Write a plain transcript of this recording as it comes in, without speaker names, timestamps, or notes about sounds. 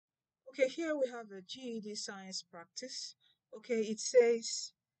Okay, here we have a GED science practice. Okay, it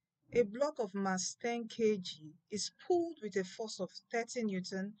says a block of mass 10 kg is pulled with a force of 30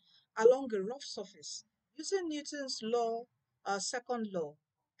 Newton along a rough surface. Using Newton's law, second law,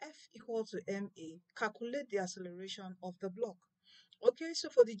 F equal to ma, calculate the acceleration of the block. Okay, so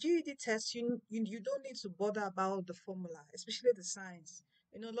for the GED test, you don't need to bother about the formula, especially the science.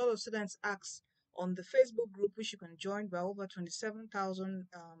 A lot of students ask on the Facebook group, which you can join by over 27,000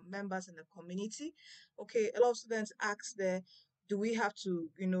 members in the community. Okay, a lot of students ask there, do we have to,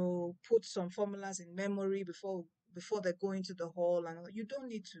 put some formulas in memory before they go into the hall? And you don't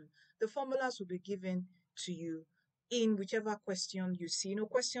need to. The formulas will be given to you in whichever question you see.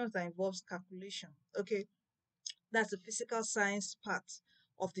 Questions that involves calculation. Okay, that's the physical science part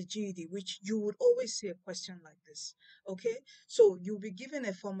of the GED, which you would always see a question like this. Okay, so you'll be given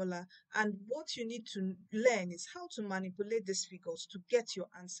a formula, and what you need to learn is how to manipulate these figures to get your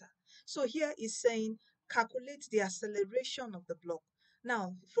answer. So here is saying calculate the acceleration of the block.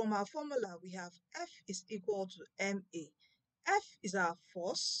 Now, from our formula, we have F is equal to ma. F is our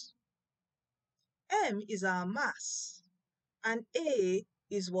force, m is our mass, and a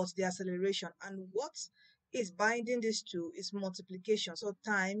is what the acceleration, and what is binding these two is multiplication, so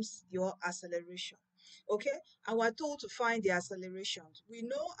times your acceleration. Okay, and we're told to find the acceleration. We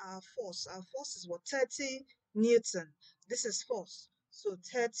know our force is what, 30 Newton. This is force, so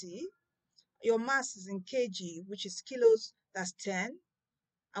 30. Your mass is in kg, which is kilos, that's 10.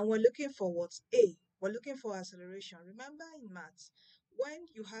 And we're looking for what? We're looking for acceleration. Remember in maths, when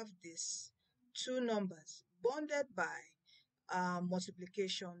you have this two numbers bonded by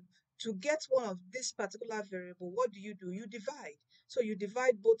multiplication, to get one of this particular variable, what do? You divide. So you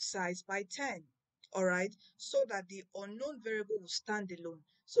divide both sides by 10, all right, so that the unknown variable will stand alone.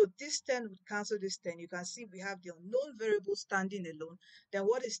 So this 10 would cancel this 10. You can see we have the unknown variable standing alone. Then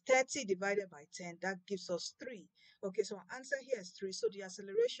what is 30 divided by 10? That gives us 3. Okay, so our answer here is 3. So the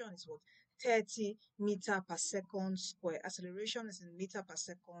acceleration is what? 30 meter per second square. Acceleration is in meter per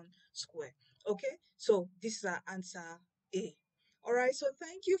second square. Okay, so this is our answer A. All right, so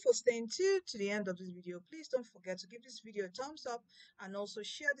thank you for staying tuned to the end of this video. Please don't forget to give this video a thumbs up and also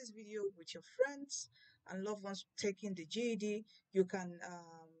share this video with your friends and loved ones taking the GED. You can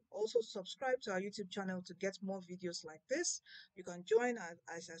also subscribe to our YouTube channel to get more videos like this. You can join,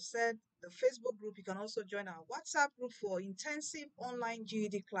 as I said, the Facebook group. You can also join our WhatsApp group for intensive online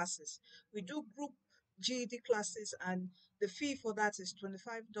GED classes. We do group GED classes, and the fee for that is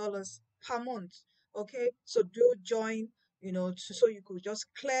 $25 per month. Okay, so do join, so you could just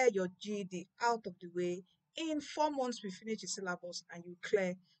clear your GED out of the way. In 4 months, we finish the syllabus and you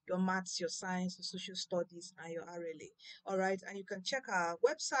clear your maths, your science, your social studies, and your RLA. All right, and you can check our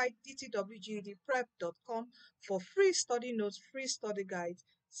website, dtwgedprep.com, for free study notes, free study guides,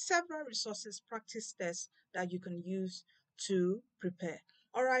 several resources, practice tests that you can use to prepare.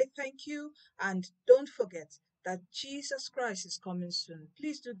 All right, thank you. And don't forget that Jesus Christ is coming soon.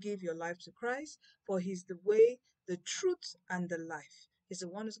 Please do give your life to Christ, for He's the way, the truth, and the life. He's the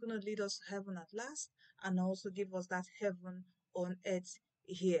one who's going to lead us to heaven at last and also give us that heaven on earth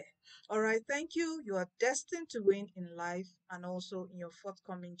here. All right, thank you. You are destined to win in life and also in your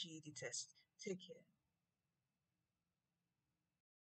forthcoming GED test. Take care.